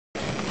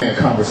and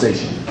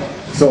conversation.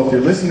 So if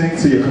you're listening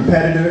to your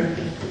competitor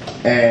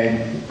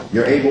and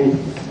you're able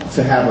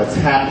to have a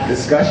tap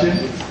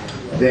discussion,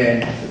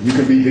 then you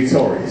can be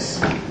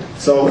victorious.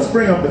 So let's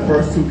bring up the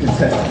first two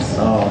contestants.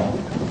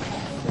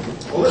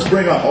 Well, let's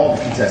bring up all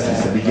the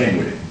contestants to begin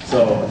with.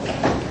 So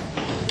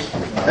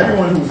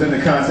everyone who's in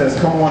the contest,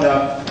 come on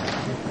up,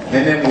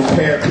 and then we'll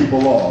pair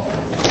people off. I'm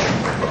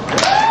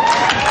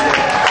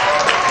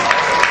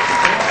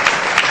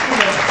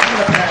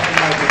going to pass the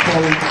mic to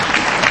Chloe.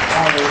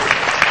 Arnold.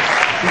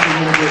 She's a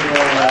little bit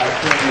more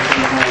friendly from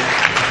the mic.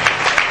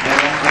 And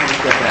I'm going to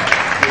step back.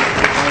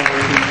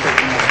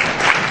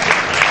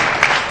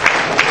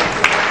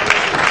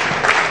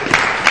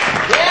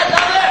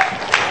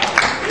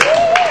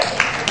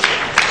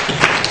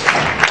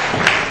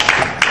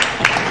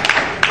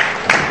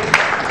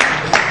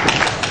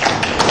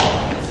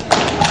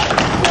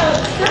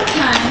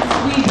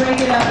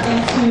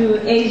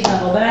 Age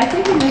level, but I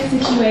think in this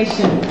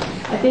situation,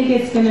 I think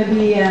it's going to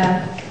be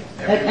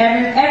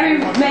every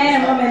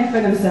man and woman for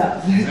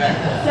themselves. So,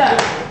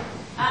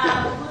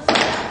 we'll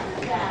start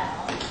with that.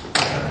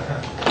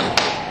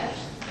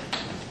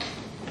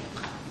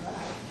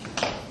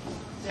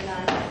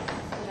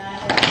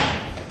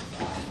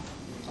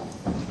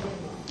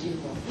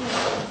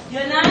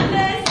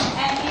 Hernandez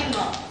and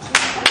Ilmo.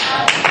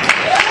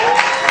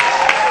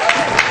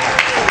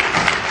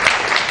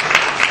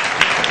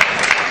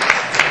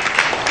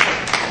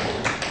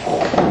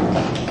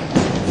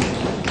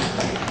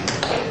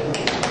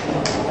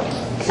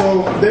 So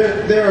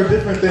there are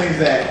different things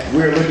that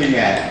we're looking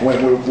at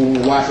when we're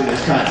watching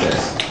this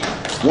contest.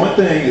 One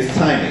thing is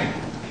timing.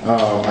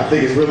 I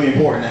think it's really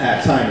important to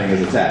have timing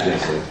as a tap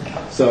dancer.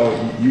 So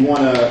you want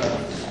to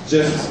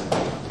just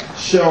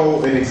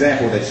show an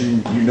example that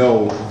you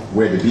know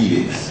where the beat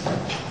is.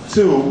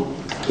 Two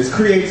is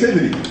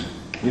creativity.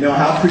 You know,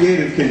 how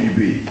creative can you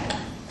be?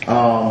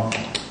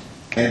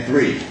 And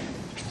three,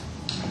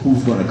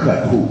 who's going to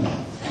cut who?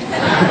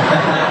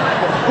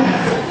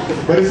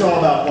 But it's all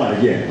about fun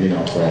again, you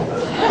know, so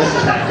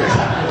let's try this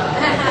out.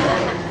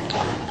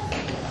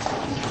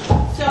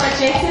 So what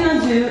Jason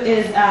will do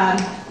is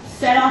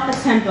set off the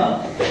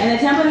tempo. And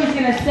the tempo he's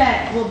going to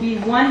set will be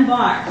 1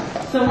 bar.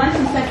 So once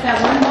he sets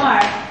that 1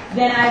 bar,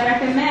 then I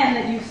recommend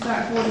that you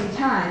start holding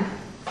time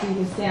so you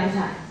can stay on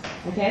time.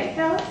 Okay,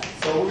 fellas?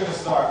 So we're going to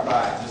start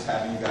by just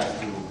having you guys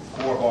do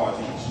 4 bars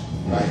each,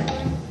 right?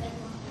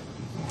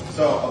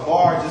 So a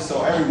bar, just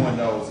so everyone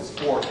knows, is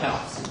 4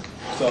 counts.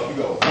 So if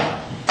you go 1,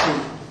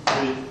 2,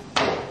 3,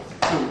 4,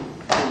 2,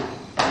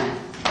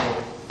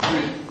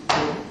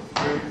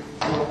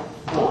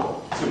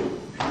 2,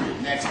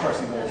 3, next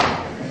person goes.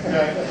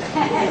 Okay?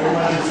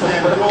 Everyone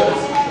understand the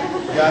rules?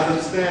 You guys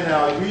understand now?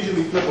 We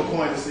usually flip a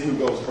coin to see who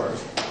goes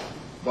first.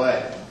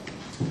 But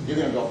you're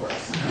going to go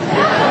first. Because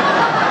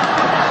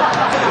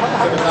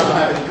I don't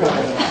have any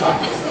coins.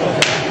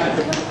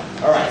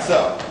 Alright,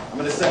 so I'm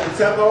going to set the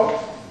tempo.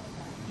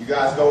 You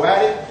guys go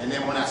at it. And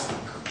then when I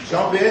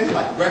jump in,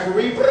 like the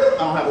referee, I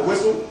don't have a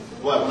whistle.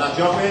 But when I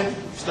jump in,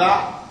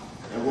 stop,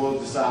 and we'll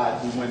decide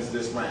who wins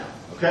this round.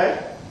 Okay?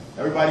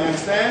 Everybody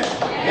understand?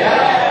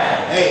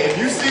 Yeah. Hey, if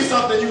you see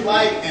something you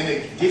like and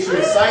it gets you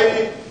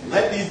excited,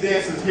 let these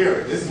dancers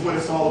hear it. This is what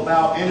it's all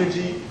about.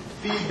 Energy.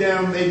 Feed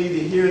them. They need to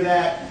hear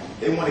that.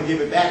 They want to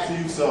give it back to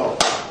you. So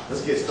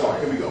let's get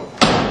started. Here we go.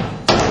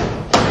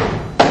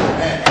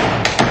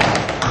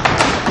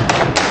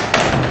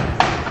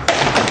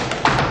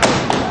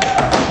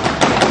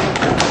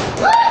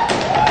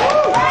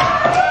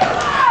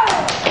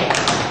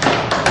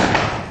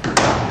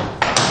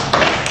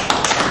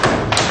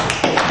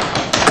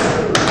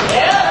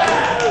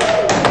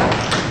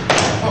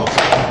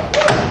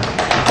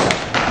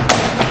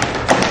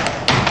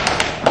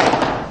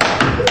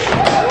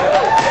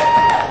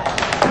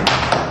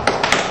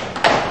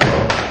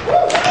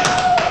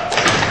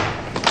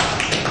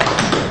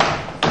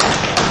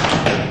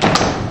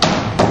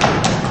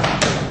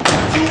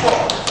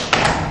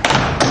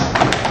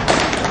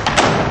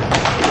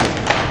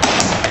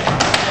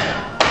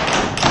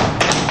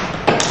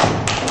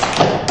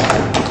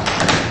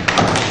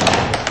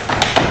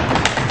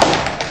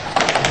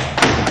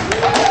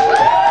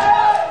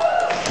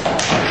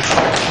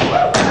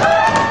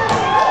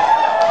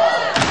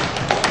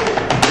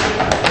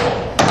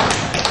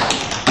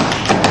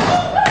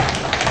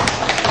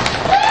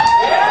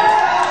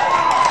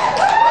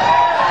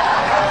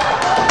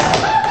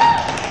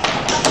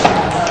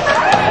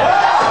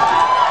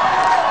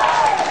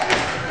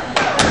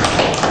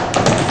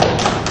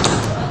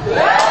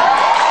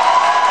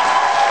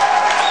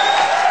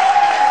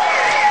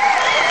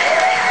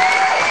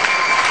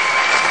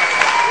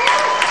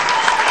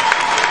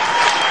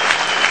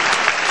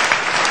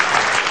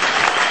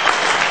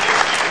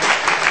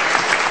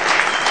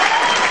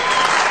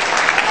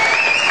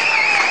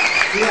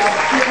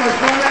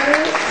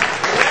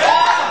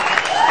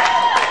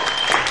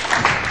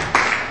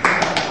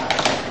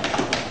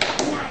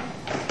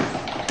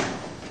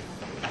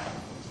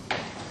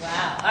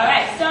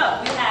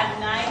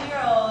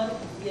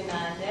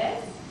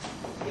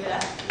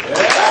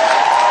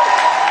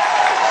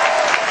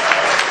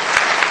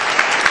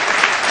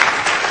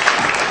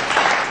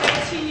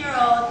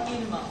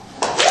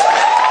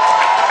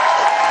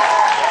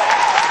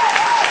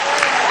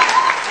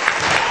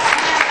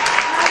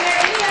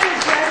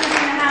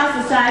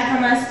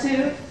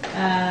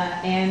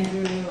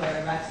 Andrew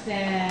or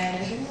Roxanne.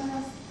 Anyone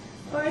else?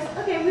 Or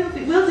okay,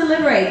 we'll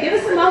deliberate. Give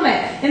us a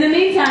moment. In the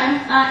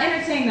meantime,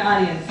 entertain the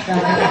audience.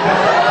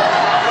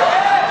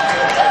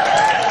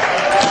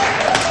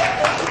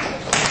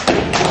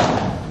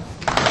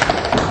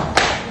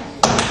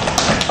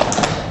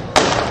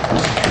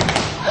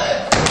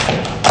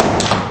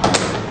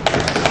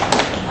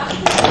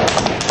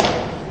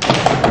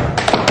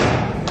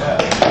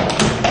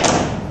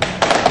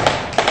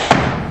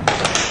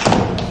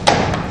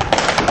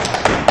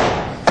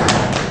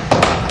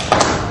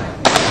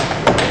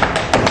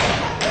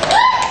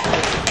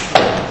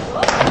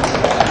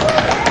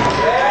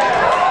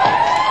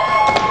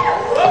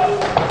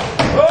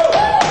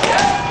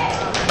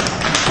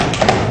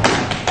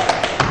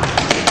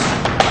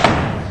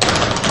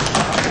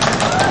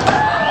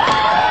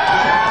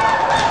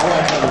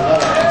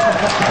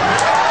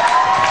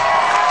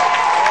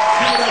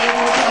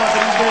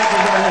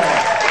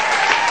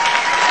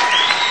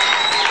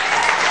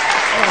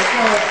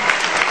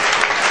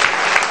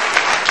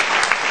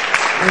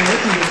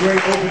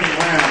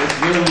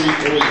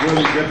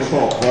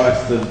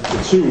 To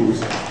choose,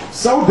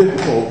 so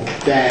difficult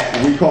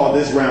that we call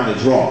this round a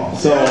draw.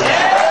 So right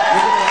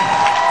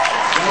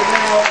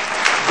now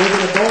we're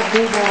gonna both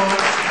move on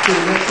to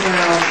the next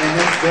round,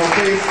 and then they'll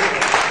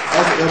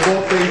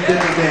both face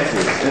different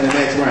dancers in the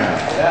next round.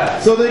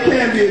 So there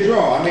can be a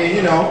draw. I mean,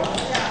 you know,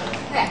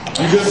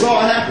 you just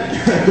saw it happen.